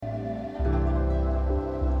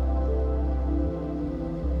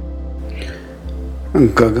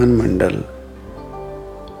गगन मंडल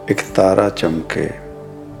एक तारा चमके,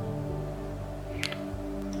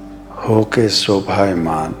 होके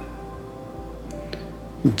शोभायमान,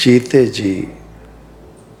 जीते जी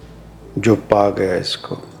जो पा गया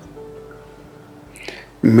इसको,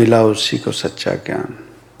 मिला उसी को सच्चा ज्ञान।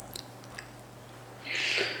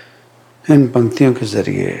 इन पंक्तियों के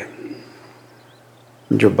जरिए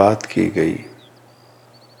जो बात की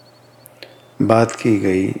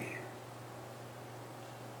गई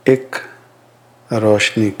एक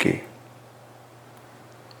रोशनी की,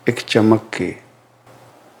 एक चमक की।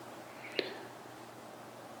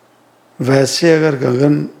 वैसे अगर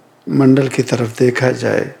गगन मंडल की तरफ देखा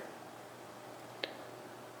जाए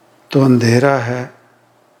तो अंधेरा है,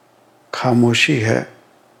 खामोशी है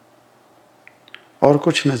और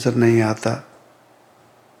कुछ नजर नहीं आता।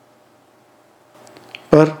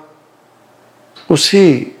 पर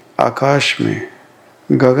उसी आकाश में,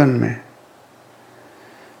 गगन में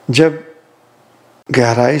जब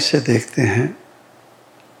गहराई से देखते हैं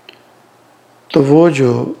तो वो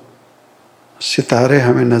जो सितारे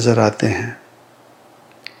हमें नजर आते हैं,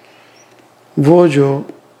 वो जो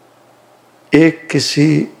एक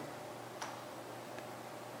किसी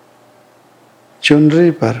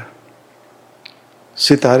चुनरी पर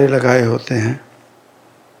सितारे लगाए होते हैं,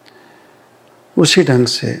 उसी ढंग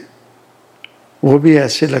से वो भी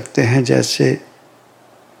ऐसे लगते हैं जैसे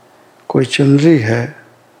कोई चुनरी है,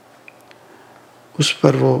 उस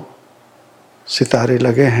पर वो सितारे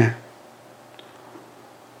लगे हैं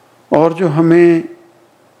और जो हमें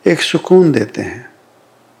एक सुकून देते हैं।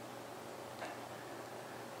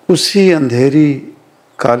 उसी अंधेरी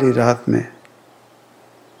काली रात में,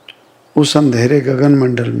 उस अंधेरे गगन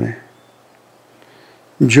मंडल में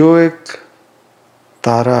जो एक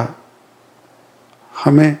तारा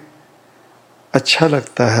हमें अच्छा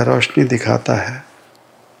लगता है, रोशनी दिखाता है,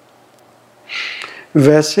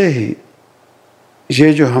 वैसे ही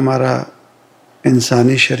ये जो हमारा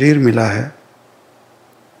इंसानी शरीर मिला है,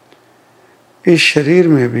 इस शरीर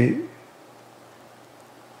में भी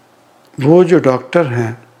वो जो डॉक्टर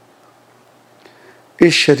हैं,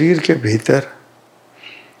 इस शरीर के भीतर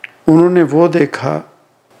उन्होंने वो देखा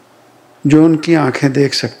जो उनकी आंखें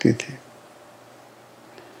देख सकती थी,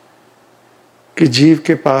 कि जीव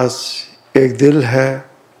के पास एक दिल है,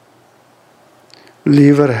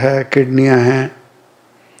 लीवर है, किडनियां हैं,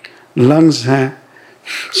 लंग्स हैं,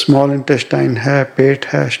 स्मॉल इंटेस्टाइन है, पेट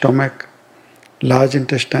है, स्टोमक, लार्ज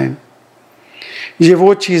इंटेस्टाइन। ये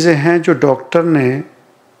वो चीज़ें हैं जो डॉक्टर ने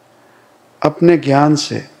अपने ज्ञान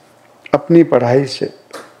से, अपनी पढ़ाई से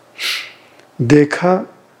देखा,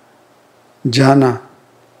 जाना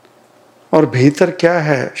और भीतर क्या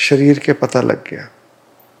है शरीर के पता लग गया।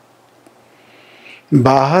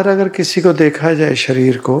 बाहर अगर किसी को देखा जाए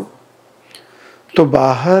शरीर को, तो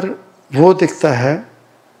बाहर वो दिखता है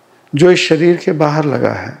जो इस शरीर के बाहर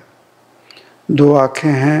लगा है। दो आँखें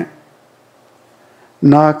हैं,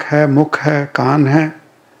 नाक है, मुख है, कान है,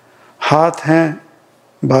 हाथ हैं,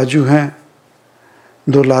 बाजू हैं,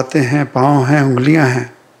 दो लातें हैं, पाँव हैं, उंगलियां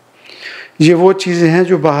हैं। ये वो चीज़ें हैं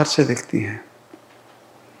जो बाहर से दिखती हैं।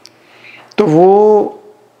 तो वो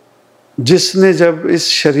जिसने जब इस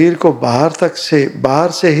शरीर को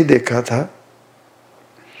बाहर से ही देखा था,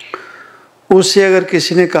 उसे अगर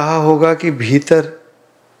किसी ने कहा होगा कि भीतर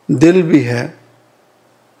दिल भी है,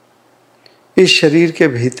 इस शरीर के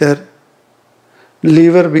भीतर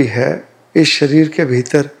लीवर भी है, इस शरीर के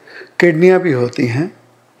भीतर किडनियां भी होती हैं,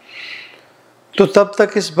 तो तब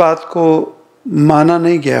तक इस बात को माना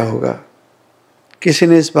नहीं गया होगा। किसी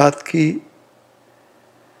ने इस बात की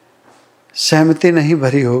सहमति नहीं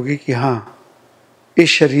भरी होगी कि हाँ, इस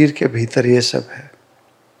शरीर के भीतर ये सब है।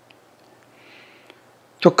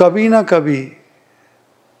 तो कभी ना कभी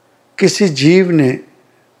किसी जीव ने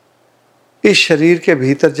इस शरीर के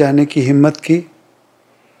भीतर जाने की हिम्मत की,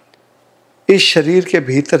 इस शरीर के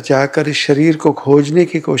भीतर जाकर इस शरीर को खोजने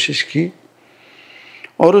की कोशिश की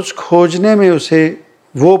और उस खोजने में उसे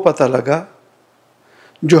वो पता लगा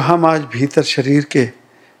जो हम आज भीतर शरीर के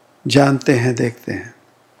जानते हैं, देखते हैं,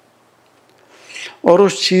 और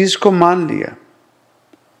उस चीज़ को मान लिया।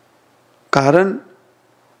 कारण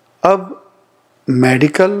अब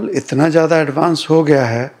मेडिकल इतना ज़्यादा एडवांस हो गया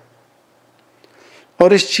है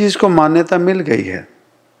और इस चीज़ को मान्यता मिल गई है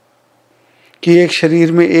कि एक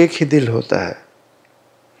शरीर में एक ही दिल होता है,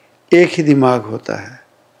 एक ही दिमाग होता है,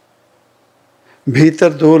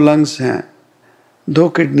 भीतर दो लंग्स हैं, दो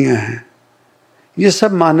किडनियां हैं। ये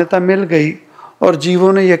सब मान्यता मिल गई और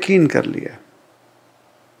जीवों ने यकीन कर लिया।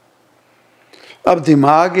 अब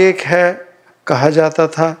दिमाग एक है, कहा जाता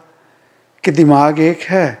था कि दिमाग एक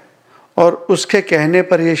है और उसके कहने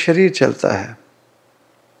पर यह शरीर चलता है।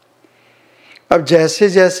 अब जैसे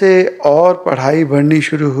जैसे और पढ़ाई बढ़नी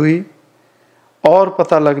शुरू हुई और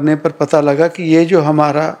पता लगने पर पता लगा कि ये जो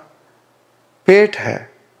हमारा पेट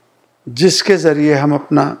है, जिसके ज़रिए हम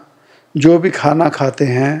अपना जो भी खाना खाते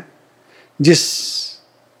हैं,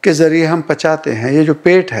 जिसके ज़रिए हम पचाते हैं, ये जो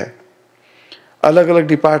पेट है, अलग अलग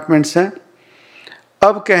डिपार्टमेंट्स हैं।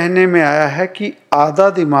 अब कहने में आया है कि आधा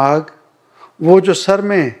दिमाग वो जो सर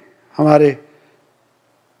में हमारे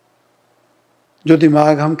जो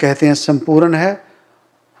दिमाग हम कहते हैं संपूर्ण है,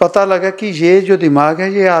 पता लगा कि ये जो दिमाग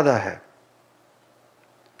है ये आधा है।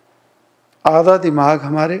 आधा दिमाग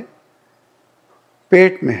हमारे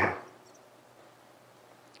पेट में है,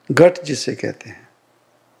 गट जिसे कहते हैं।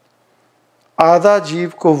 आधा जीव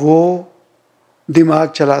को वो दिमाग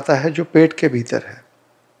चलाता है जो पेट के भीतर है।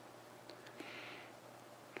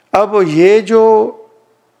 अब ये जो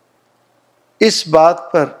इस बात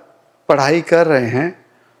पर पढ़ाई कर रहे हैं,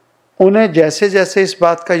 उन्हें जैसे जैसे इस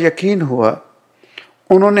बात का यकीन हुआ,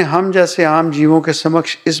 उन्होंने हम जैसे आम जीवों के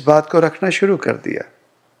समक्ष इस बात को रखना शुरू कर दिया।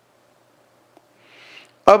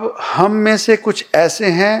 अब हम में से कुछ ऐसे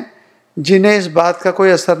हैं जिन्हें इस बात का कोई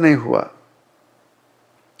असर नहीं हुआ,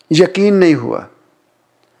 यकीन नहीं हुआ।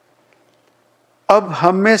 अब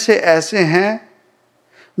हम में से ऐसे हैं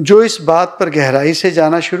जो इस बात पर गहराई से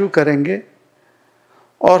जाना शुरू करेंगे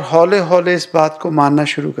और हौले हौले इस बात को मानना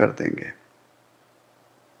शुरू कर देंगे।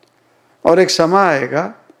 और एक समय आएगा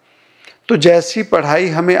तो जैसी पढ़ाई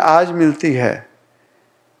हमें आज मिलती है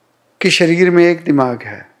कि शरीर में एक दिमाग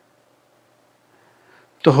है,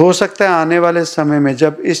 तो हो सकता है आने वाले समय में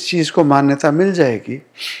जब इस चीज़ को मान्यता मिल जाएगी,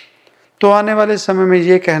 तो आने वाले समय में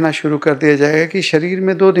ये कहना शुरू कर दिया जाएगा कि शरीर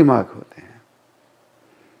में 2 दिमाग होते हैं।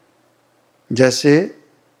 जैसे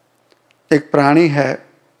एक प्राणी है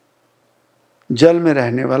जल में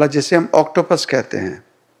रहने वाला, जिसे हम ऑक्टोपस कहते हैं,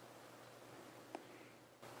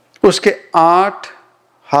 उसके 8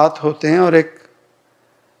 हाथ होते हैं और एक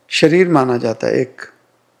शरीर माना जाता है एक।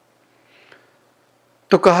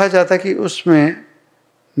 तो कहा जाता है कि उसमें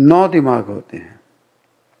 9 दिमाग होते हैं।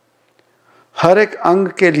 हर एक अंग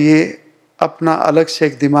के लिए अपना अलग से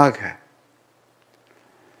एक दिमाग है।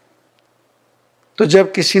 तो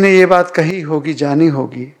जब किसी ने ये बात कही होगी, जानी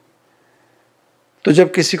होगी, तो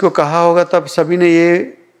जब किसी को कहा होगा तब सभी ने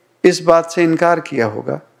ये इस बात से इनकार किया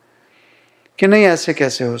होगा कि नहीं, ऐसे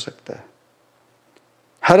कैसे हो सकता है।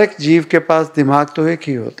 हर एक जीव के पास दिमाग तो एक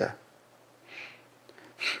ही होता है,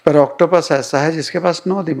 पर ऑक्टोपस ऐसा है जिसके पास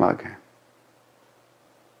 9 दिमाग हैं।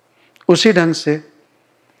 उसी ढंग से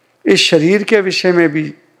इस शरीर के विषय में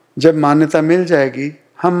भी जब मान्यता मिल जाएगी,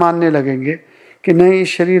 हम मानने लगेंगे कि नहीं, इस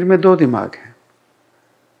शरीर में 2 दिमाग हैं।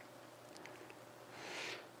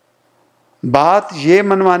 बात ये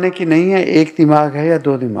मनवाने की नहीं है एक दिमाग है या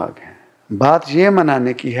 2 दिमाग हैं। बात ये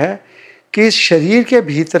मनाने की है कि इस शरीर के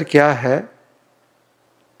भीतर क्या है,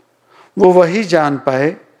 वो वही जान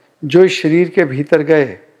पाए जो इस शरीर के भीतर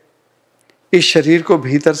गए, इस शरीर को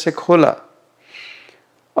भीतर से खोला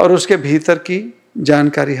और उसके भीतर की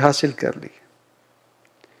जानकारी हासिल कर ली।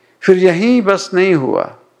 फिर यही बस नहीं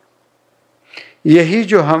हुआ, यही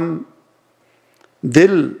जो हम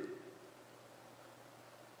दिल,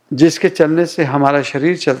 जिसके चलने से हमारा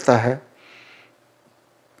शरीर चलता है,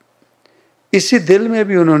 इसी दिल में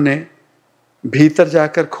भी उन्होंने भीतर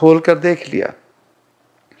जाकर खोल कर देख लिया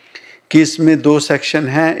कि इसमें 2 सेक्शन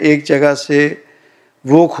हैं। एक जगह से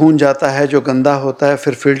वो खून जाता है जो गंदा होता है,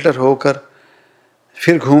 फिर फिल्टर होकर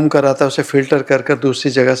फिर घूम कर आता है, उसे फिल्टर कर कर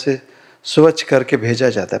दूसरी जगह से स्वच्छ करके भेजा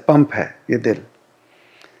जाता है। पंप है ये दिल।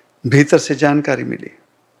 भीतर से जानकारी मिली।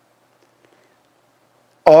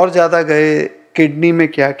 और ज़्यादा गए, किडनी में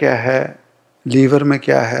क्या क्या है, लीवर में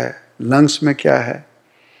क्या है, लंग्स में क्या है,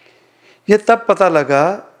 ये तब पता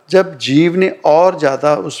लगा जब जीव ने और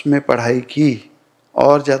ज़्यादा उसमें पढ़ाई की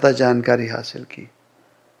और ज़्यादा जानकारी हासिल की।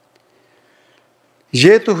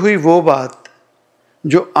 ये तो हुई वो बात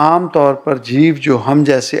जो आम तौर पर जीव, जो हम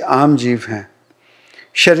जैसे आम जीव हैं,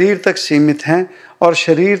 शरीर तक सीमित हैं और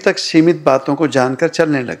शरीर तक सीमित बातों को जानकर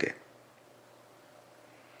चलने लगे।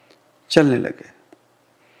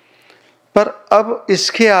 पर अब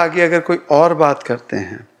इसके आगे अगर कोई और बात करते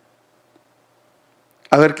हैं,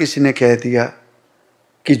 अगर किसी ने कह दिया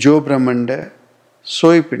कि जो ब्रह्मांड है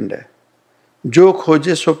सोई पिंड है, जो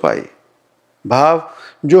खोजे सो पाई, भाव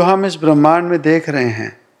जो हम इस ब्रह्मांड में देख रहे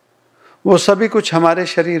हैं वो सभी कुछ हमारे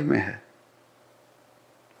शरीर में है,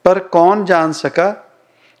 पर कौन जान सका,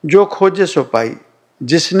 जो खोजे सो पाई।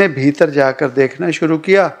 जिसने भीतर जाकर देखना शुरू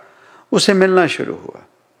किया उसे मिलना शुरू हुआ।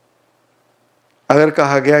 अगर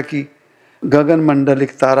कहा गया कि गगन मंडल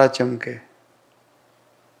एक तारा चमके,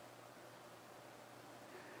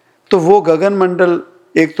 तो वो गगन मंडल,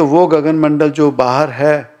 एक तो वो गगन मंडल जो बाहर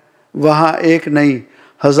है, वहाँ एक नहीं,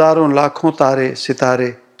 हजारों लाखों तारे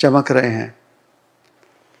सितारे चमक रहे हैं,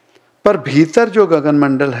 पर भीतर जो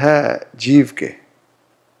गगनमंडल है जीव के,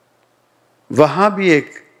 वहां भी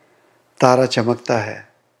एक तारा चमकता है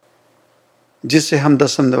जिसे हम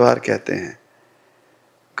दसम द्वार कहते हैं।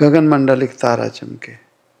 गगनमंडल एक तारा चमके,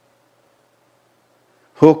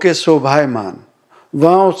 होके शोभायमान,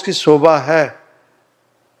 वहां उसकी शोभा है,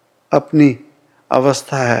 अपनी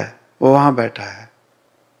अवस्था है, वो वहां बैठा है।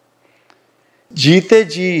 जीते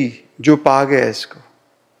जी जो पा गया इसको,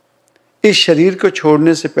 इस शरीर को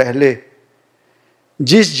छोड़ने से पहले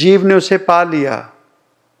जिस जीव ने उसे पा लिया,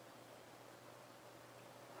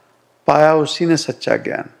 पाया उसी ने सच्चा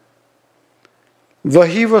ज्ञान,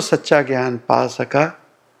 वही वो सच्चा ज्ञान पा सका,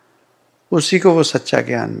 उसी को वो सच्चा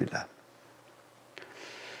ज्ञान मिला।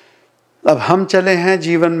 अब हम चले हैं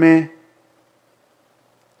जीवन में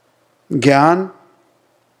ज्ञान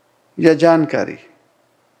या जानकारी।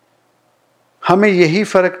 हमें यही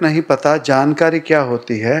फर्क नहीं पता जानकारी क्या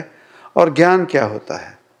होती है और ज्ञान क्या होता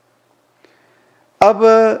है। अब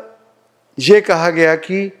ये कहा गया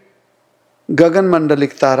कि गगनमंडल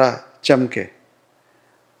एक तारा चमके,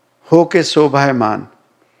 होके शोभायमान,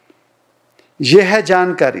 यह है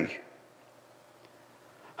जानकारी।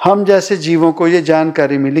 हम जैसे जीवों को ये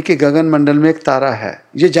जानकारी मिली कि गगनमंडल में एक तारा है,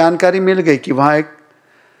 ये जानकारी मिल गई कि वहाँ एक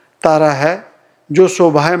तारा है जो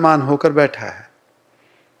शोभायमान होकर बैठा है।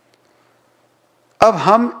 अब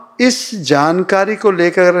हम इस जानकारी को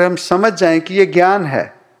लेकर अगर हम समझ जाएं कि ये ज्ञान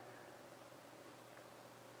है,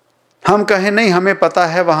 हम कहें नहीं हमें पता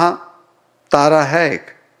है वहाँ तारा है एक,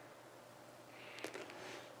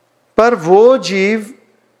 पर वो जीव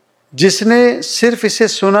जिसने सिर्फ इसे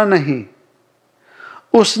सुना नहीं,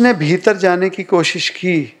 उसने भीतर जाने की कोशिश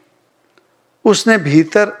की, उसने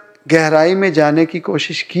भीतर गहराई में जाने की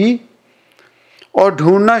कोशिश की और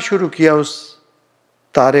ढूंढना शुरू किया उस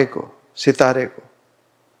तारे को, सितारे को।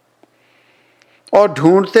 और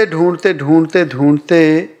ढूंढते ढूंढते ढूंढते ढूंढते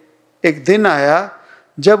एक दिन आया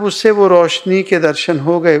जब उससे वो रोशनी के दर्शन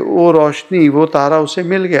हो गए, वो रोशनी, वो तारा उसे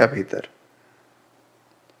मिल गया भीतर।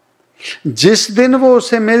 जिस दिन वो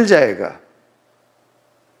उसे मिल जाएगा,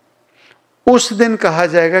 उस दिन कहा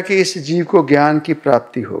जाएगा कि इस जीव को ज्ञान की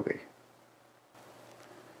प्राप्ति हो गई।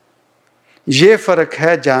 ये फर्क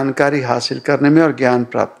है जानकारी हासिल करने में और ज्ञान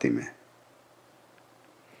प्राप्ति में।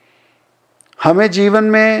 हमें जीवन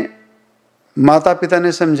में माता पिता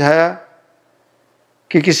ने समझाया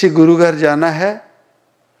कि किसी गुरु घर जाना है,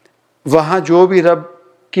 वहां जो भी रब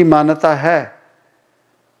की मान्यता है,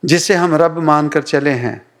 जिसे हम रब मानकर चले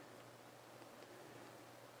हैं,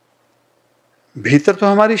 भीतर तो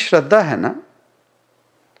हमारी श्रद्धा है ना।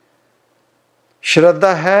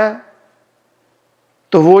 श्रद्धा है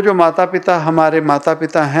तो वो जो माता पिता हमारे माता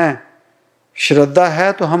पिता हैं, श्रद्धा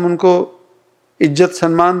है तो हम उनको इज्जत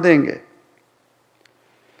सम्मान देंगे।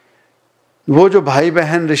 वो जो भाई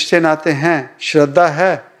बहन रिश्ते नाते हैं, श्रद्धा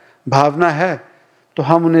है, भावना है, तो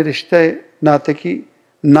हम उन्हें रिश्ते नाते की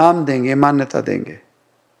नाम देंगे, मान्यता देंगे।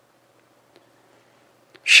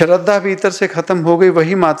 श्रद्धा भीतर से खत्म हो गई,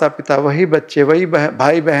 वही माता पिता, वही बच्चे, वही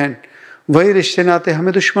भाई बहन, वही रिश्ते नाते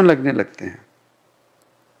हमें दुश्मन लगने लगते हैं,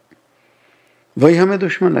 वही हमें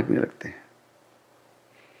दुश्मन लगने लगते हैं।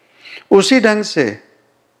 उसी ढंग से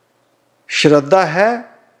श्रद्धा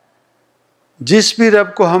है, जिस भी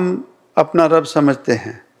रब को हम अपना रब समझते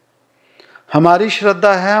हैं, हमारी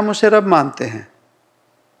श्रद्धा है, हम उसे रब मानते हैं।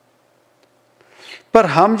 पर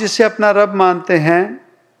हम जिसे अपना रब मानते हैं,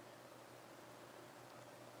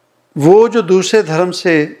 वो जो दूसरे धर्म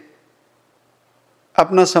से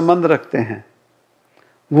अपना संबंध रखते हैं,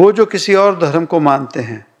 वो जो किसी और धर्म को मानते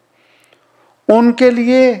हैं, उनके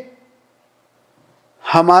लिए,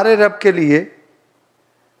 हमारे रब के लिए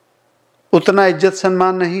उतना इज्जत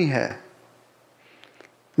सम्मान नहीं है,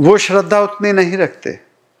 वो श्रद्धा उतनी नहीं रखते।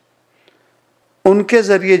 उनके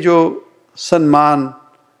जरिए जो सम्मान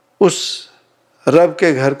उस रब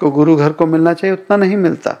के घर को, गुरु घर को मिलना चाहिए, उतना नहीं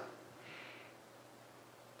मिलता।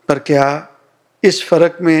 पर क्या इस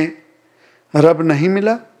फर्क में रब नहीं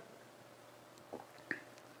मिला?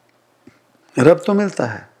 रब तो मिलता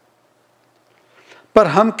है, पर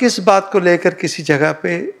हम किस बात को लेकर किसी जगह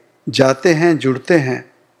पे जाते हैं, जुड़ते हैं,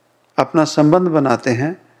 अपना संबंध बनाते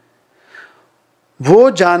हैं, वो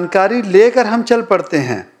जानकारी लेकर हम चल पड़ते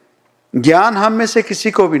हैं। ज्ञान हम में से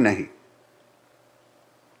किसी को भी नहीं,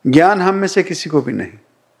 ज्ञान हम में से किसी को भी नहीं।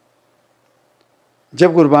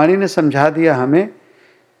 जब गुरबाणी ने समझा दिया हमें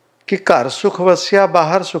कि घर सुख वस्या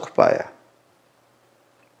बाहर सुख पाया,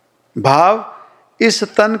 भाव इस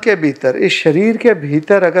तन के भीतर, इस शरीर के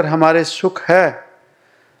भीतर अगर हमारे सुख है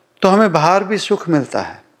तो हमें बाहर भी सुख मिलता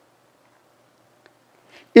है।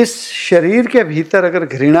 इस शरीर के भीतर अगर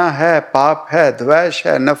घृणा है, पाप है, द्वेष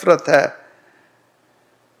है, नफरत है,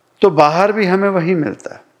 तो बाहर भी हमें वही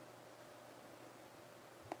मिलता है।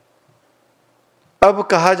 अब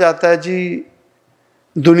कहा जाता है जी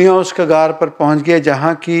दुनिया उस कगार पर पहुंच गई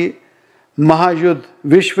जहां की महायुद्ध,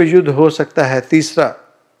 विश्व युद्ध हो सकता है, तीसरा।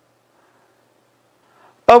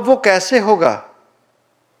 अब वो कैसे होगा?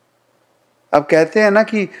 अब कहते हैं ना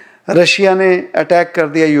कि रशिया ने अटैक कर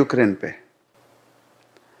दिया यूक्रेन पे।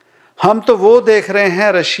 हम तो वो देख रहे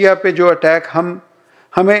हैं रशिया पे जो अटैक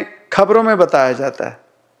हमें खबरों में बताया जाता है,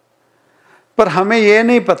 पर हमें यह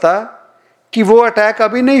नहीं पता कि वो अटैक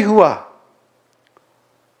अभी नहीं हुआ।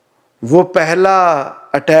 वो पहला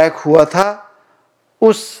अटैक हुआ था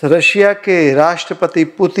उस रशिया के राष्ट्रपति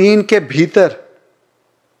पुतिन के भीतर।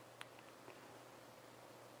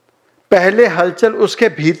 पहले हलचल उसके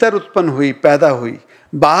भीतर उत्पन्न हुई, पैदा हुई,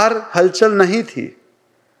 बाहर हलचल नहीं थी।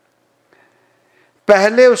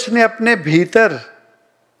 पहले उसने अपने भीतर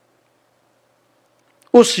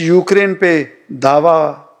उस यूक्रेन पे दावा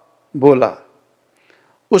बोला,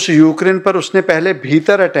 उस यूक्रेन पर उसने पहले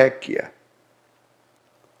भीतर अटैक किया।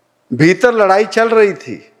 भीतर लड़ाई चल रही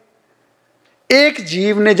थी। एक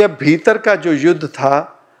जीव ने जब भीतर का जो युद्ध था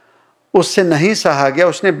उससे नहीं सहा गया,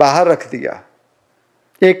 उसने बाहर रख दिया।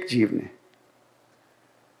 एक जीव ने।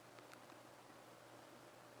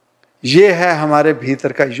 ये है हमारे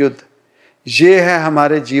भीतर का युद्ध, ये है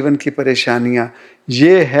हमारे जीवन की परेशानियां,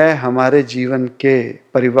 ये है हमारे जीवन के,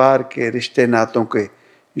 परिवार के, रिश्ते नातों के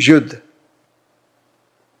युद्ध।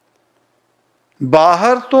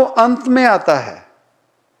 बाहर तो अंत में आता है,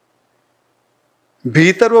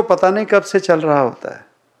 भीतर वो पता नहीं कब से चल रहा होता है।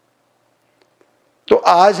 तो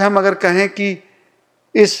आज हम अगर कहें कि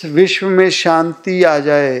इस विश्व में शांति आ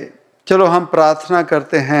जाए, चलो हम प्रार्थना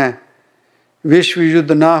करते हैं विश्व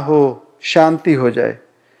युद्ध ना हो, शांति हो जाए।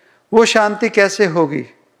 वो शांति कैसे होगी?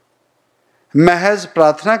 महज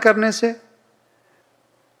प्रार्थना करने से?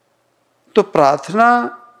 तो प्रार्थना,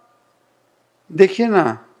 देखिए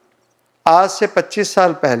ना, आज से 25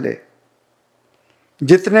 साल पहले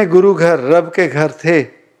जितने गुरु घर, रब के घर थे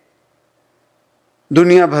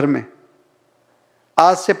दुनिया भर में,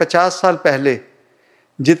 आज से 50 साल पहले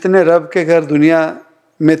जितने रब के घर दुनिया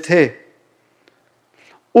में थे,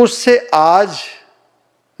 उससे आज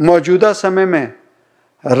मौजूदा समय में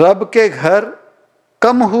रब के घर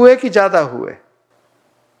कम हुए कि ज्यादा हुए?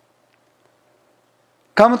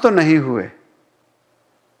 कम तो नहीं हुए,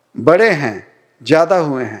 बड़े हैं, ज्यादा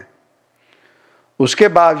हुए हैं। उसके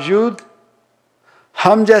बावजूद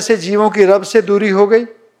हम जैसे जीवों की रब से दूरी हो गई,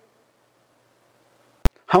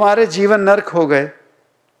 हमारे जीवन नरक हो गए,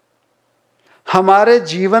 हमारे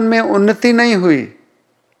जीवन में उन्नति नहीं हुई,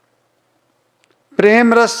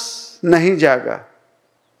 प्रेम रस नहीं जागा,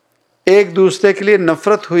 एक दूसरे के लिए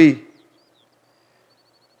नफरत हुई।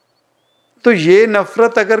 तो ये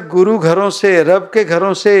नफरत अगर गुरु घरों से, रब के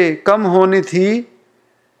घरों से कम होनी थी,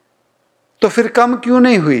 तो फिर कम क्यों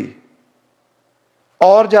नहीं हुई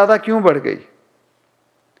और ज्यादा क्यों बढ़ गई?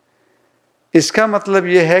 इसका मतलब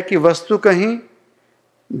यह है कि वस्तु कहीं,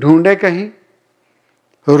 ढूंढे कहीं,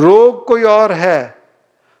 रोग कोई और है,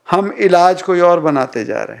 हम इलाज कोई और बनाते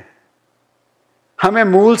जा रहे हैं। हमें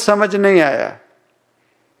मूल समझ नहीं आया,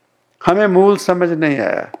 हमें मूल समझ नहीं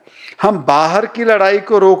आया। हम बाहर की लड़ाई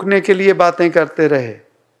को रोकने के लिए बातें करते रहे,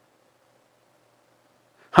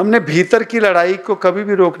 हमने भीतर की लड़ाई को कभी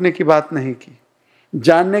भी रोकने की बात नहीं की,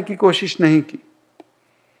 जानने की कोशिश नहीं की।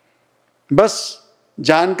 बस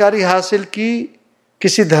जानकारी हासिल की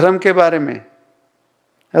किसी धर्म के बारे में,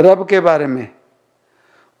 रब के बारे में,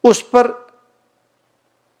 उस पर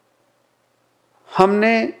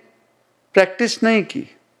हमने प्रैक्टिस नहीं की,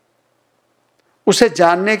 उसे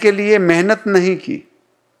जानने के लिए मेहनत नहीं की।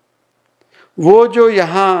 वो जो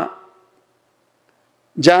यहां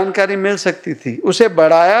जानकारी मिल सकती थी उसे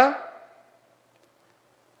बढ़ाया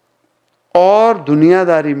और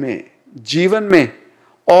दुनियादारी में, जीवन में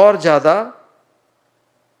और ज्यादा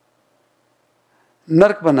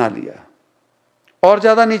नरक बना लिया, और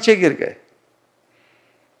ज्यादा नीचे गिर गए,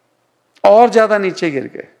 और ज्यादा नीचे गिर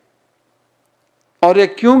गए। और ये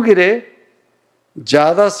क्यों गिरे?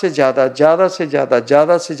 ज्यादा से ज्यादा, ज्यादा से ज्यादा,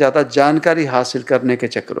 ज्यादा से ज्यादा जानकारी हासिल करने के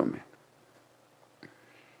चक्करों में।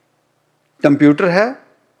 कंप्यूटर है,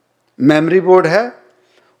 मेमोरी बोर्ड है,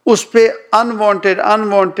 उस पे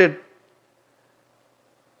अनवांटेड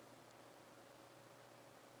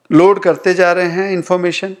लोड करते जा रहे हैं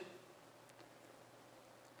इंफॉर्मेशन।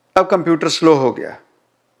 अब कंप्यूटर स्लो हो गया,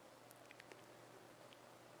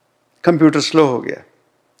 कंप्यूटर स्लो हो गया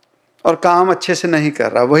और काम अच्छे से नहीं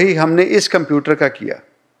कर रहा। वही हमने इस कंप्यूटर का किया,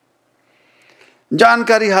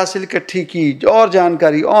 जानकारी हासिल इकट्ठी की, और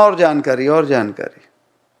जानकारी और जानकारी और जानकारी।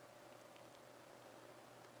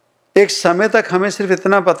 एक समय तक हमें सिर्फ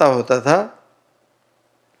इतना पता होता था,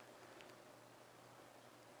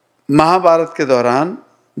 महाभारत के दौरान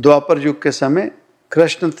द्वापर युग के समय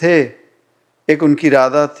कृष्ण थे, एक उनकी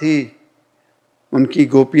राधा थी, उनकी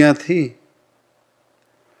गोपियां थी।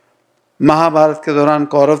 महाभारत के दौरान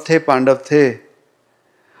कौरव थे, पांडव थे।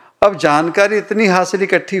 अब जानकारी इतनी हासिल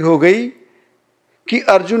इकट्ठी हो गई कि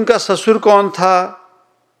अर्जुन का ससुर कौन था,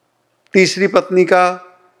 तीसरी पत्नी का,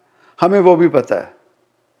 हमें वो भी पता है।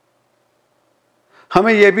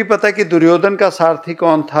 हमें यह भी पता है कि दुर्योधन का सारथी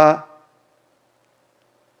कौन था।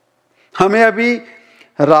 हमें अभी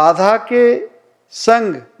राधा के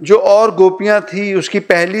संग जो और गोपियां थी, उसकी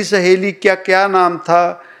पहली सहेली क्या क्या नाम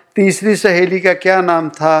था, तीसरी सहेली का क्या नाम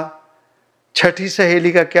था, छठी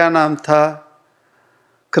सहेली का क्या नाम था।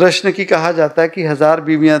 कृष्ण की कहा जाता है कि 1000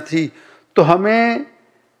 बीवियां थी, तो हमें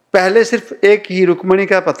पहले सिर्फ एक ही रुक्मिणी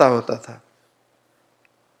का पता होता था,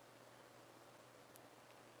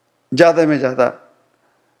 ज्यादा में ज्यादा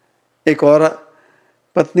एक और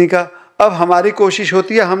पत्नी का। अब हमारी कोशिश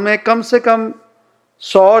होती है हमें कम से कम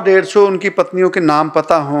 100-150 उनकी पत्नियों के नाम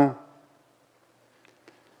पता हों,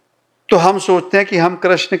 तो हम सोचते हैं कि हम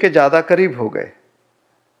कृष्ण के ज्यादा करीब हो गए।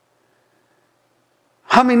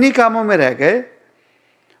 हम इन्हीं कामों में रह गए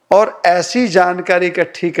और ऐसी जानकारी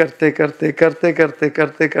इकट्ठी करते करते करते करते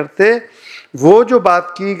करते करते वो जो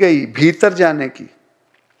बात की गई भीतर जाने की,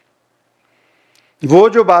 वो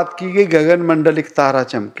जो बात की गई गगन मंडलिक तारा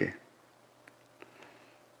चमके,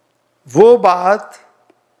 वो बात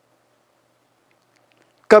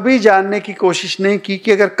कभी जानने की कोशिश नहीं की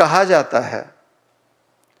कि अगर कहा जाता है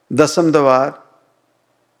दसम द्वार,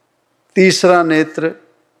 तीसरा नेत्र,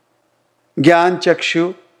 ज्ञान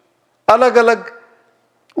चक्षु, अलग अलग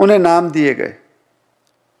उन्हें नाम दिए गए,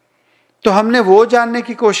 तो हमने वो जानने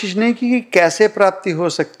की कोशिश नहीं की कि कैसे प्राप्ति हो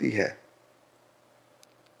सकती है।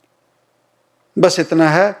 बस इतना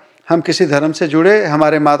है, हम किसी धर्म से जुड़े,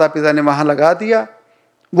 हमारे माता पिता ने वहां लगा दिया,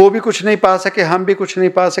 वो भी कुछ नहीं पा सके, हम भी कुछ नहीं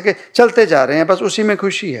पा सके, चलते जा रहे हैं, बस उसी में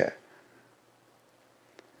खुशी है।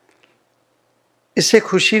 इसे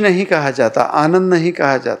खुशी नहीं कहा जाता, आनंद नहीं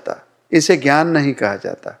कहा जाता, इसे ज्ञान नहीं कहा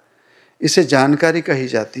जाता, इसे जानकारी कही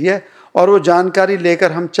जाती है। और वो जानकारी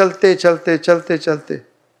लेकर हम चलते चलते चलते चलते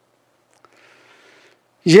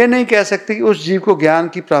ये नहीं कह सकते कि उस जीव को ज्ञान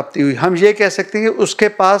की प्राप्ति हुई, हम ये कह सकते हैं कि उसके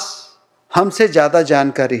पास हमसे ज्यादा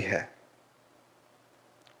जानकारी है,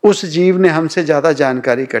 उस जीव ने हमसे ज्यादा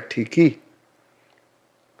जानकारी इकट्ठी की।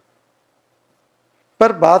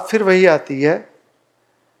 पर बात फिर वही आती है,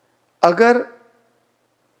 अगर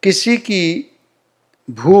किसी की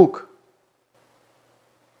भूख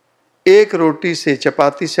एक रोटी से,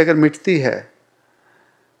 चपाती से अगर मिटती है,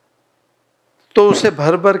 तो उसे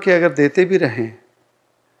भर भर के अगर देते भी रहें,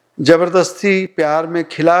 जबरदस्ती प्यार में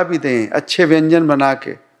खिला भी दें, अच्छे व्यंजन बना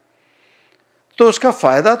के, तो उसका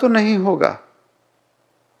फायदा तो नहीं होगा,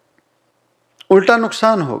 उल्टा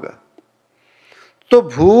नुकसान होगा। तो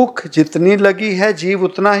भूख जितनी लगी है, जीव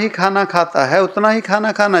उतना ही खाना खाता है, उतना ही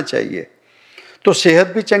खाना खाना चाहिए, तो सेहत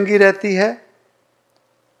भी चंगी रहती है।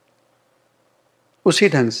 उसी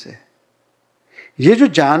ढंग से ये जो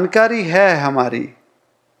जानकारी है हमारी,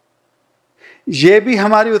 ये भी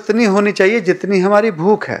हमारी उतनी होनी चाहिए जितनी हमारी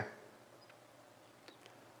भूख है।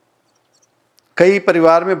 कई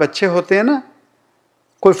परिवार में बच्चे होते हैं ना,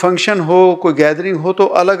 कोई फंक्शन हो, कोई गैदरिंग हो, तो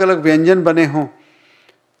अलग अलग व्यंजन बने हों,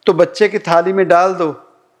 तो बच्चे की थाली में डाल दो,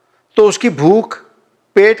 तो उसकी भूख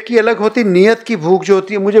पेट की अलग होती, नियत की भूख जो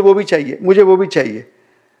होती है, मुझे वो भी चाहिए, मुझे वो भी चाहिए,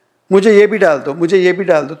 मुझे ये भी डाल दो, मुझे ये भी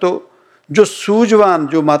डाल दो। तो जो सूझवान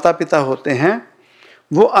जो माता पिता होते हैं,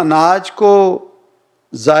 वो अनाज को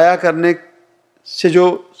ज़ाया करने से जो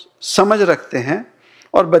समझ रखते हैं,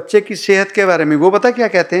 और बच्चे की सेहत के बारे में वो पता क्या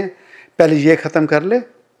कहते हैं, पहले ये ख़त्म कर ले,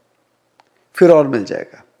 फिर और मिल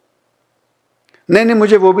जाएगा। नहीं नहीं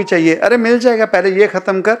मुझे वो भी चाहिए, अरे मिल जाएगा, पहले ये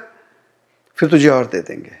ख़त्म कर, फिर तुझे और दे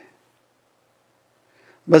देंगे।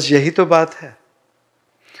 बस यही तो बात है,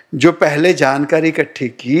 जो पहले जानकारी इकट्ठी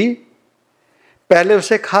की, पहले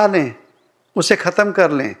उसे खा लें, उसे ख़त्म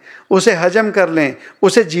कर लें, उसे हजम कर लें,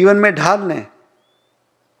 उसे जीवन में ढाल लें।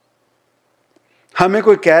 हमें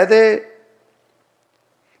कोई कह दे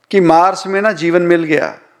कि मार्स में ना जीवन मिल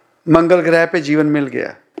गया, मंगल ग्रह पे जीवन मिल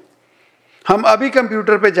गया, हम अभी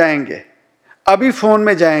कंप्यूटर पे जाएंगे, अभी फ़ोन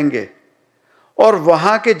में जाएंगे और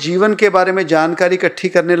वहाँ के जीवन के बारे में जानकारी इकट्ठी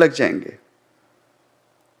करने लग जाएंगे।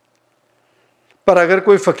 पर अगर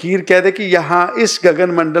कोई फ़कीर कह दे कि यहाँ इस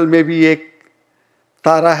गगन मंडल में भी एक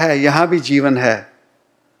तारा है, यहाँ भी जीवन है,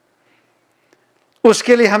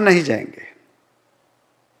 उसके लिए हम नहीं जाएंगे,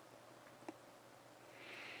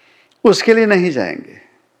 उसके लिए नहीं जाएंगे,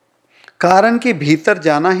 कारण कि भीतर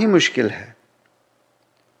जाना ही मुश्किल है।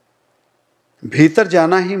 भीतर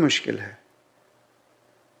जाना ही मुश्किल है।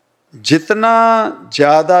 जितना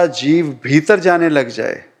ज्यादा जीव भीतर जाने लग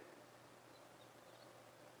जाए,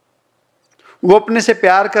 वो अपने से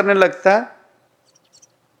प्यार करने लगता है,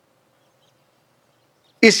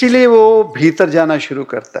 इसीलिए वो भीतर जाना शुरू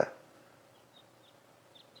करता है।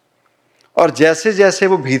 और जैसे जैसे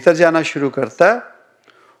वो भीतर जाना शुरू करता है,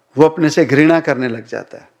 वो अपने से घृणा करने लग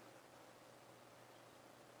जाता है।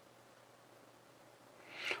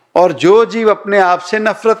 और जो जीव अपने आप से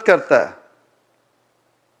नफरत करता है,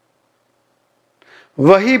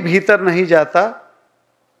 वही भीतर नहीं जाता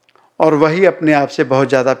और वही अपने आप से बहुत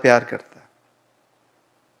ज्यादा प्यार करता है।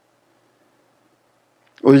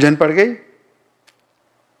 उलझन पड़ गई?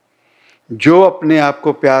 जो अपने आप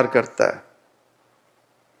को प्यार करता है,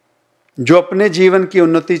 जो अपने जीवन की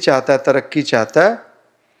उन्नति चाहता है, तरक्की चाहता है,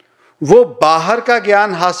 वो बाहर का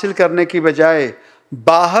ज्ञान हासिल करने की बजाय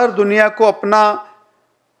बाहर दुनिया को अपना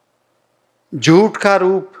झूठ का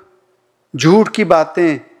रूप, झूठ की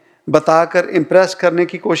बातें बताकर इंप्रेस करने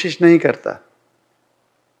की कोशिश नहीं करता।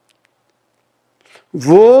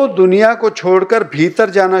 वो दुनिया को छोड़कर भीतर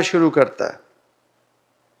जाना शुरू करता है।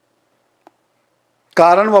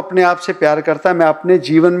 कारण वो अपने आप से प्यार करता है। मैं अपने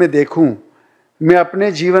जीवन में देखूं, मैं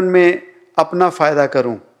अपने जीवन में अपना फायदा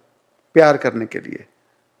करूं, प्यार करने के लिए।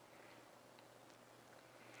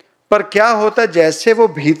 पर क्या होता है, जैसे वो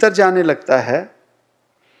भीतर जाने लगता है,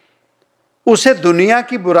 उसे दुनिया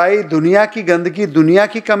की बुराई, दुनिया की गंदगी, दुनिया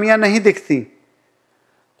की कमियां नहीं दिखती।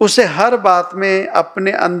 उसे हर बात में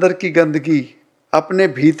अपने अंदर की गंदगी, अपने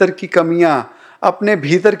भीतर की कमियां, अपने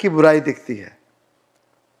भीतर की बुराई दिखती है।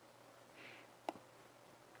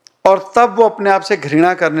 और तब वो अपने आप से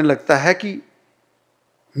घृणा करने लगता है कि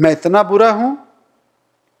मैं इतना बुरा हूं,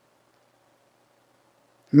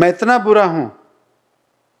 मैं इतना बुरा हूं,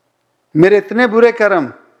 मेरे इतने बुरे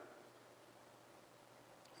कर्म।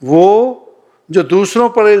 वो जो दूसरों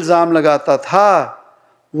पर इल्जाम लगाता था,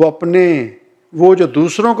 वो जो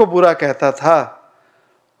दूसरों को बुरा कहता था,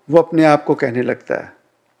 वो अपने आप को कहने लगता है।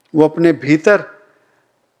 वो अपने भीतर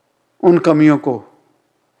उन कमियों को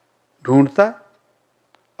ढूंढता,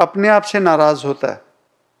 अपने आप से नाराज होता है।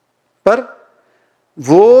 पर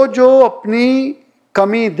वो जो अपनी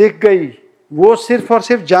कमी दिख गई, वो सिर्फ और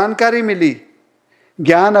सिर्फ जानकारी मिली,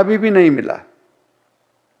 ज्ञान अभी भी नहीं मिला।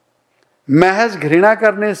 महज घृणा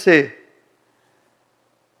करने से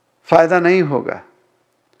फायदा नहीं होगा।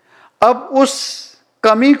 अब उस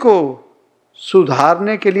कमी को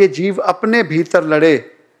सुधारने के लिए जीव अपने भीतर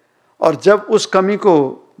लड़े, और जब उस कमी को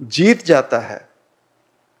जीत जाता है,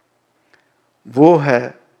 वो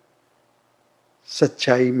है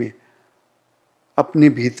सच्चाई में अपने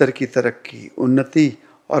भीतर की तरक्की, उन्नति,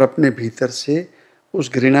 और अपने भीतर से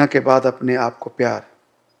उस घृणा के बाद अपने आप को प्यार,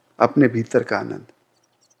 अपने भीतर का आनंद।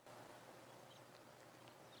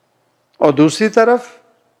 और दूसरी तरफ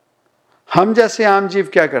हम जैसे आम जीव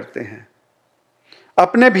क्या करते हैं?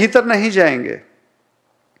 अपने भीतर नहीं जाएंगे,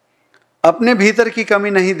 अपने भीतर की कमी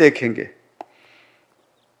नहीं देखेंगे।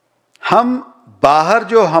 हम बाहर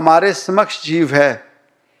जो हमारे समक्ष जीव है,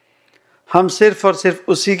 हम सिर्फ और सिर्फ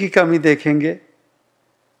उसी की कमी देखेंगे,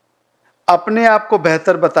 अपने आप को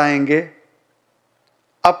बेहतर बताएंगे,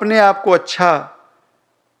 अपने आप को अच्छा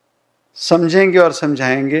समझेंगे और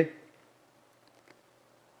समझाएंगे।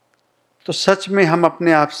 तो सच में हम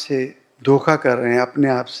अपने आप से धोखा कर रहे हैं, अपने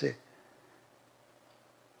आप से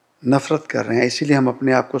नफरत कर रहे हैं। इसीलिए हम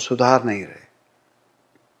अपने आप को सुधार नहीं रहे।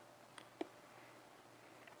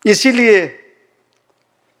 इसीलिए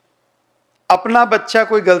अपना बच्चा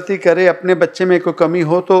कोई गलती करे, अपने बच्चे में कोई कमी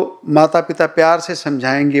हो, तो माता पिता प्यार से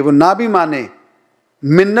समझाएंगे। वो ना भी माने,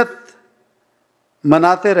 मिन्नत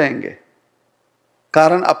मनाते रहेंगे।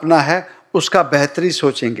 कारण अपना है, उसका बेहतरी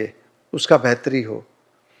सोचेंगे, उसका बेहतरी हो।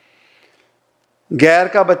 गैर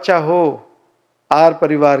का बच्चा हो, आर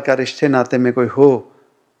परिवार का रिश्ते नाते में कोई हो,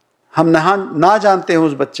 हम ना जानते हैं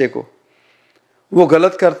उस बच्चे को, वो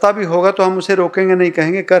गलत करता भी होगा तो हम उसे रोकेंगे नहीं,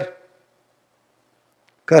 कहेंगे कर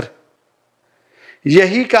कर।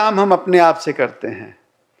 यही काम हम अपने आप से करते हैं।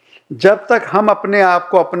 जब तक हम अपने आप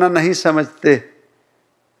को अपना नहीं समझते,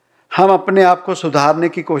 हम अपने आप को सुधारने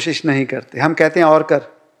की कोशिश नहीं करते। हम कहते हैं और कर,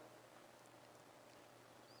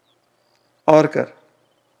 और कर।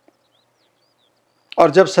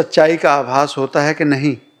 और जब सच्चाई का आभास होता है कि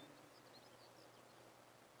नहीं,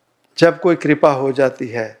 जब कोई कृपा हो जाती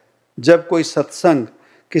है, जब कोई सत्संग,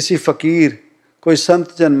 किसी फकीर, कोई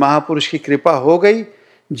संत जन महापुरुष की कृपा हो गई,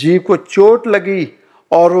 जीव को चोट लगी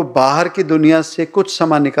और वो बाहर की दुनिया से कुछ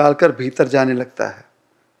समय निकालकर भीतर जाने लगता है।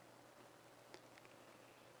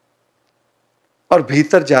 और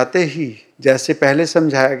भीतर जाते ही, जैसे पहले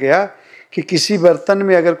समझाया गया कि किसी बर्तन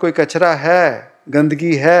में अगर कोई कचरा है,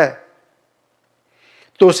 गंदगी है,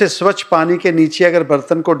 तो उसे स्वच्छ पानी के नीचे अगर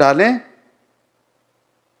बर्तन को डालें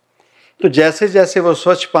तो जैसे जैसे वो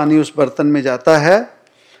स्वच्छ पानी उस बर्तन में जाता है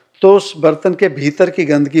तो उस बर्तन के भीतर की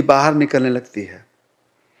गंदगी बाहर निकलने लगती है।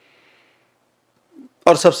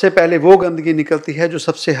 और सबसे पहले वो गंदगी निकलती है जो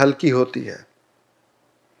सबसे हल्की होती है।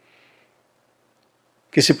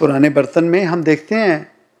 किसी पुराने बर्तन में हम देखते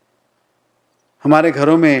हैं, हमारे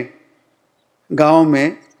घरों में, गांव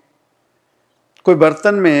में, कोई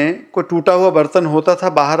बर्तन में कोई टूटा हुआ बर्तन होता था,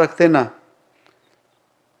 बाहर रखते ना,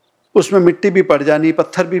 उसमें मिट्टी भी पड़ जानी,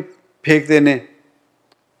 पत्थर भी फेंक देने,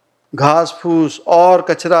 घास फूस और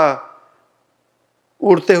कचरा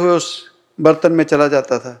उड़ते हुए उस बर्तन में चला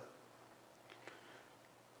जाता था।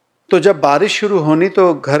 तो जब बारिश शुरू होनी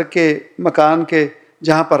तो घर के, मकान के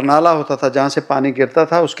जहाँ पर नाला होता था, जहाँ से पानी गिरता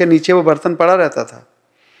था, उसके नीचे वो बर्तन पड़ा रहता था।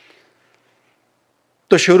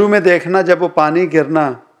 तो शुरू में देखना, जब वो पानी गिरना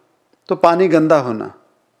तो पानी गंदा होना,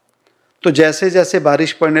 तो जैसे जैसे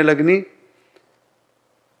बारिश पड़ने लगनी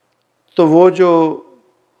तो वो जो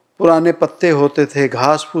पुराने पत्ते होते थे,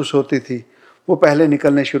 घास फूस होती थी, वो पहले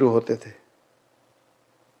निकलने शुरू होते थे।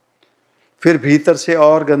 फिर भीतर से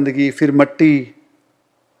और गंदगी, फिर मट्टी।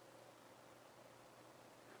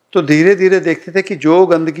 तो धीरे धीरे देखते थे कि जो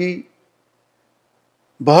गंदगी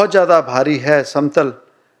बहुत ज़्यादा भारी है, समतल,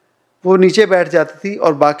 वो नीचे बैठ जाती थी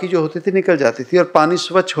और बाकी जो होती थी निकल जाती थी और पानी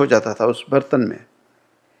स्वच्छ हो जाता था उस बर्तन में।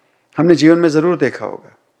 हमने जीवन में ज़रूर देखा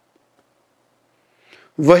होगा।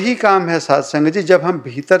 वही काम है सत्संग जी, जब हम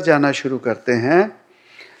भीतर जाना शुरू करते हैं।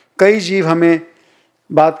 कई जीव हमें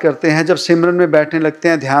बात करते हैं, जब सिमरन में बैठने लगते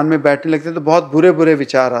हैं, ध्यान में बैठने लगते हैं, तो बहुत बुरे बुरे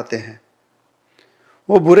विचार आते हैं।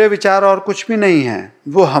 वो बुरे विचार और कुछ भी नहीं है,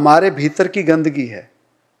 वो हमारे भीतर की गंदगी है।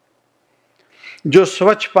 जो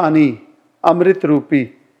स्वच्छ पानी, अमृत रूपी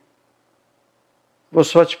वो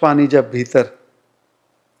स्वच्छ पानी जब भीतर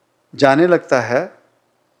जाने लगता है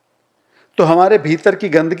तो हमारे भीतर की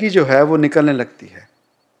गंदगी जो है वो निकलने लगती है।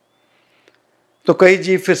 तो कई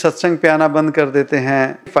जीव फिर सत्संग पे आना बंद कर देते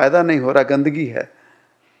हैं, फायदा नहीं हो रहा, गंदगी है,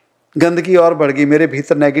 गंदगी और बढ़ गई, मेरे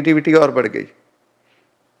भीतर नेगेटिविटी और बढ़ गई।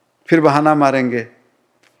 फिर बहाना मारेंगे,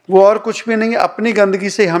 वो और कुछ भी नहीं है, अपनी गंदगी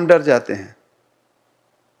से हम डर जाते हैं।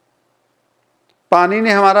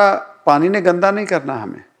 पानी ने गंदा नहीं करना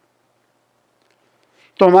हमें।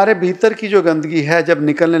 तो हमारे भीतर की जो गंदगी है जब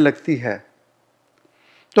निकलने लगती है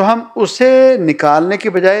तो हम उसे निकालने की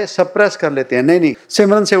बजाय सप्रेस कर लेते हैं। नहीं,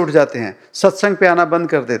 सिमरन से उठ जाते हैं, सत्संग पे आना बंद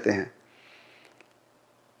कर देते हैं।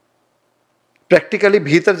 प्रैक्टिकली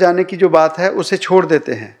भीतर जाने की जो बात है उसे छोड़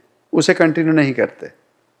देते हैं, उसे कंटिन्यू नहीं करते।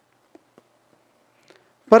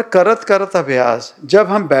 पर करत करत अभ्यास जब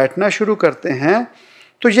हम बैठना शुरू करते हैं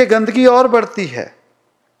तो ये गंदगी और बढ़ती है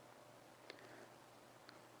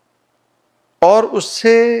और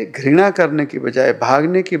उससे घृणा करने की बजाय,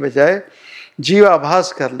 भागने की बजाय जीव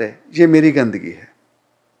आभास कर ले, ये मेरी गंदगी है,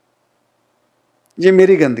 ये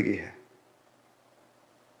मेरी गंदगी है।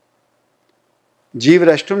 जीव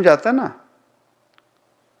रेस्टरूम जाता ना,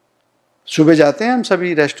 सुबह जाते हैं हम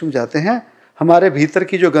सभी, रेस्टरूम जाते हैं, हमारे भीतर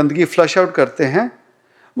की जो गंदगी फ्लश आउट करते हैं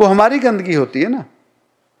वो हमारी गंदगी होती है ना।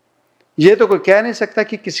 ये तो कोई कह नहीं सकता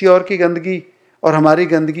कि किसी और की गंदगी और हमारी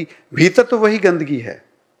गंदगी, भीतर तो वही गंदगी है।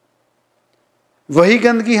 वही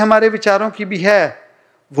गंदगी हमारे विचारों की भी है।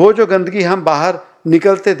 वो जो गंदगी हम बाहर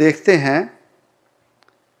निकलते देखते हैं,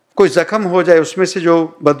 कोई जख्म हो जाए उसमें से जो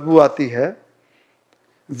बदबू आती है,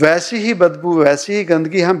 वैसी ही बदबू, वैसी ही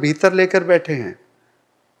गंदगी हम भीतर लेकर बैठे हैं।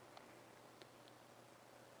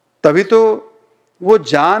 तभी तो वो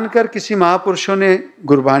जानकर किसी महापुरुषों ने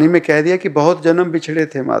गुरबाणी में कह दिया कि बहुत जन्म बिछड़े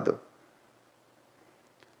थे माधव,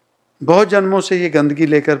 बहुत जन्मों से ये गंदगी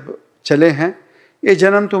लेकर चले हैं, ये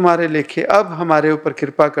जन्म तुम्हारे लेखे, अब हमारे ऊपर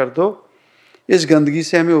कृपा कर दो, इस गंदगी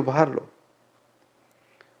से हमें उभार लो।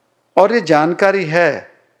 और ये जानकारी है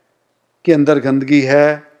कि अंदर गंदगी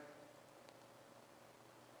है,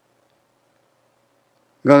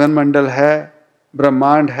 गगनमंडल है,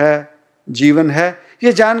 ब्रह्मांड है, जीवन है,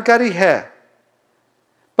 ये जानकारी है।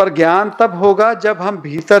 पर ज्ञान तब होगा जब हम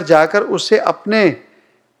भीतर जाकर उसे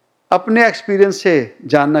अपने एक्सपीरियंस से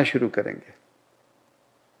जानना शुरू करेंगे।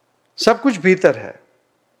 सब कुछ भीतर है।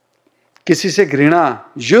 किसी से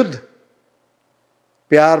घृणा, युद्ध,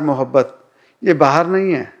 प्यार, मोहब्बत, ये बाहर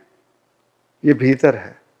नहीं है, ये भीतर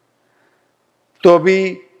है। तो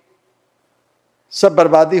अभी सब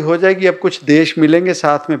बर्बादी हो जाएगी। अब कुछ देश मिलेंगे,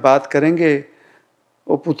 साथ में बात करेंगे,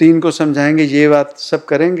 वो पुतिन को समझाएंगे, ये बात सब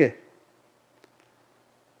करेंगे।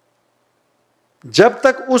 जब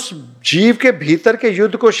तक उस जीव के भीतर के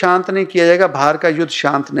युद्ध को शांत नहीं किया जाएगा, बाहर का युद्ध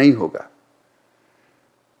शांत नहीं होगा।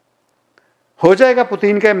 हो जाएगा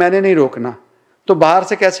पुतिन का मैंने नहीं रोकना, तो बाहर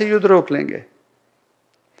से कैसे युद्ध रोक लेंगे?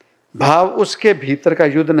 भाव उसके भीतर का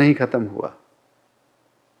युद्ध नहीं खत्म हुआ।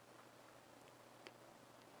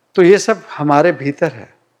 तो ये सब हमारे भीतर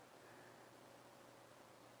है।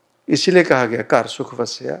 इसीलिए कहा गया घर सुख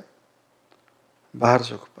वस्या बाहर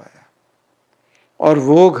सुख पाया। और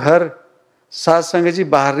वो घर साथ संगत जी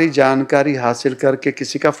बाहरी जानकारी हासिल करके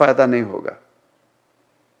किसी का फायदा नहीं होगा।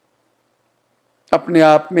 अपने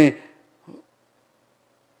आप में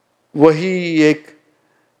वही एक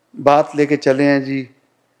बात लेके चले हैं जी,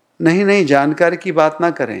 नहीं नहीं, जानकारी की बात ना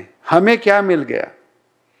करें। हमें क्या मिल गया?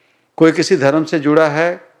 कोई किसी धर्म से जुड़ा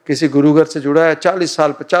है, किसी गुरुघर से जुड़ा है, 40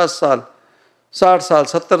 साल, 50 साल, 60 साल,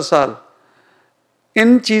 70 साल,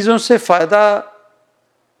 इन चीजों से फायदा,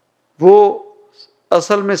 वो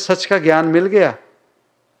असल में सच का ज्ञान मिल गया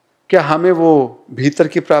क्या? हमें वो भीतर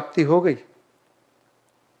की प्राप्ति हो गई?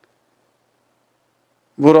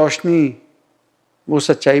 वो रोशनी, वो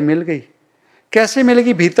सच्चाई मिल गई? कैसे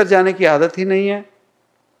मिलेगी? भीतर जाने की आदत ही नहीं है।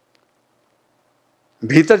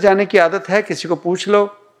 भीतर जाने की आदत है, किसी को पूछ लो,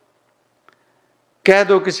 कह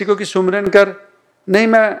दो किसी को कि सुमिरन कर, नहीं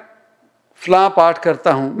मैं फलां पाठ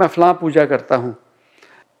करता हूं, मैं फलां पूजा करता हूं।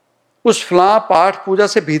 उस फलां पाठ पूजा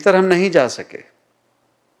से भीतर हम नहीं जा सके।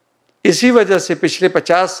 इसी वजह से पिछले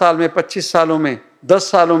 50 साल में, 25 सालों में, 10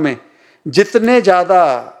 सालों में जितने ज्यादा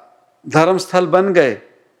धर्मस्थल बन गए,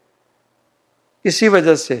 इसी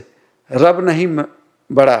वजह से रब नहीं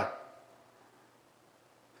बढ़ा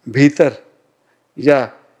भीतर,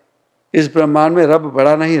 या इस ब्रह्मांड में रब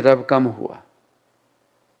बढ़ा नहीं, रब कम हुआ।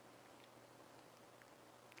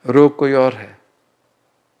 रोग कोई और है,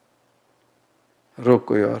 रोग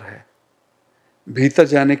कोई और है। भीतर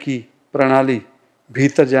जाने की प्रणाली,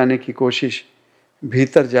 भीतर जाने की कोशिश,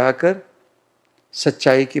 भीतर जाकर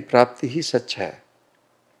सच्चाई की प्राप्ति ही सच है।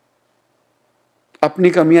 अपनी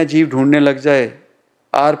कमियां जीव ढूंढने लग जाए,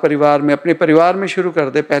 आर परिवार में, अपने परिवार में शुरू कर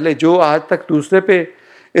दे। पहले जो आज तक दूसरे पे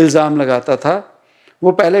इल्जाम लगाता था,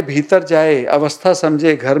 वो पहले भीतर जाए, अवस्था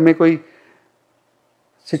समझे, घर में कोई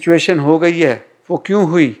सिचुएशन हो गई है, वो क्यों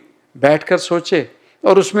हुई, बैठकर सोचे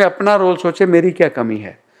और उसमें अपना रोल सोचे, मेरी क्या कमी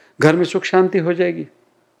है। घर में सुख शांति हो जाएगी।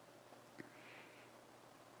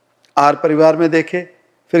 आर परिवार में देखे,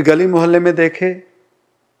 फिर गली मोहल्ले में देखे,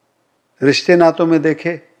 रिश्ते नातों में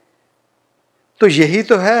देखे, तो यही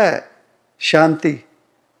तो है शांति,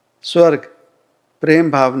 स्वर्ग,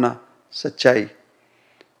 प्रेम भावना, सच्चाई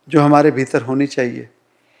जो हमारे भीतर होनी चाहिए।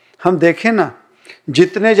 हम देखें ना,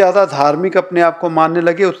 जितने ज्यादा धार्मिक अपने आप को मानने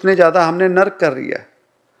लगे, उतने ज्यादा हमने नर्क कर लिया,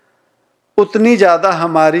 उतनी ज्यादा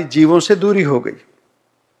हमारी जीवों से दूरी हो गई,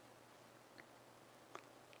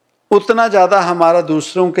 उतना ज्यादा हमारा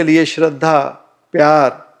दूसरों के लिए श्रद्धा,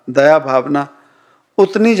 प्यार, दया भावना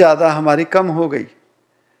उतनी ज्यादा हमारी कम हो गई।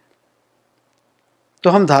 तो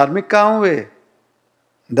हम धार्मिक कहाँ हुए?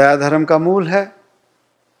 दया धर्म का मूल है,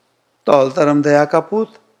 तौल धर्म दया का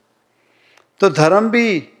पूत। तो धर्म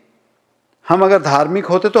भी, हम अगर धार्मिक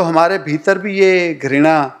होते तो हमारे भीतर भी ये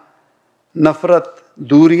घृणा, नफरत,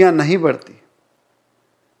 दूरियां नहीं बढ़ती।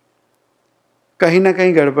 कहीं ना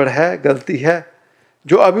कहीं गड़बड़ है, गलती है,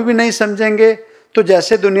 जो अभी भी नहीं समझेंगे तो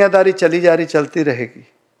जैसे दुनियादारी चली जा रही चलती रहेगी।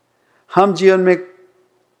 हम जीवन में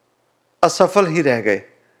असफल ही रह गए,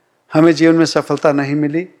 हमें जीवन में सफलता नहीं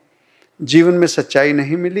मिली, जीवन में सच्चाई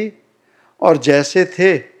नहीं मिली, और जैसे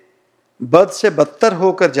थे बद से बदतर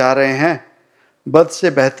होकर जा रहे हैं, बद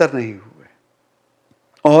से बेहतर नहीं हुए।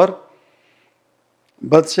 और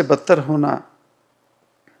बद से बदतर होना,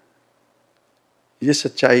 ये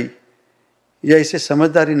सच्चाई या इसे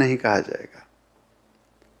समझदारी नहीं कहा जाएगा।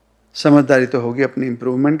 समझदारी तो होगी अपनी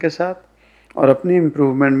इम्प्रूवमेंट के साथ, और अपनी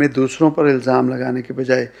इम्प्रूवमेंट में दूसरों पर इल्ज़ाम लगाने के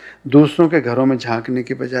बजाय, दूसरों के घरों में झांकने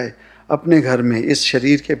के बजाय, अपने घर में, इस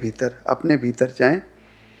शरीर के भीतर, अपने भीतर जाएं।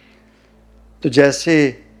 तो जैसे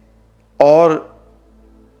और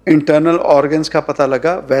इंटरनल ऑर्गन्स का पता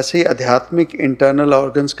लगा, वैसे ही आध्यात्मिक इंटरनल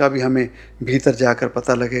ऑर्गन्स का भी हमें भीतर जाकर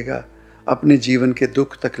पता लगेगा। अपने जीवन के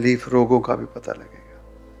दुख, तकलीफ, रोगों का भी पता लगेगा।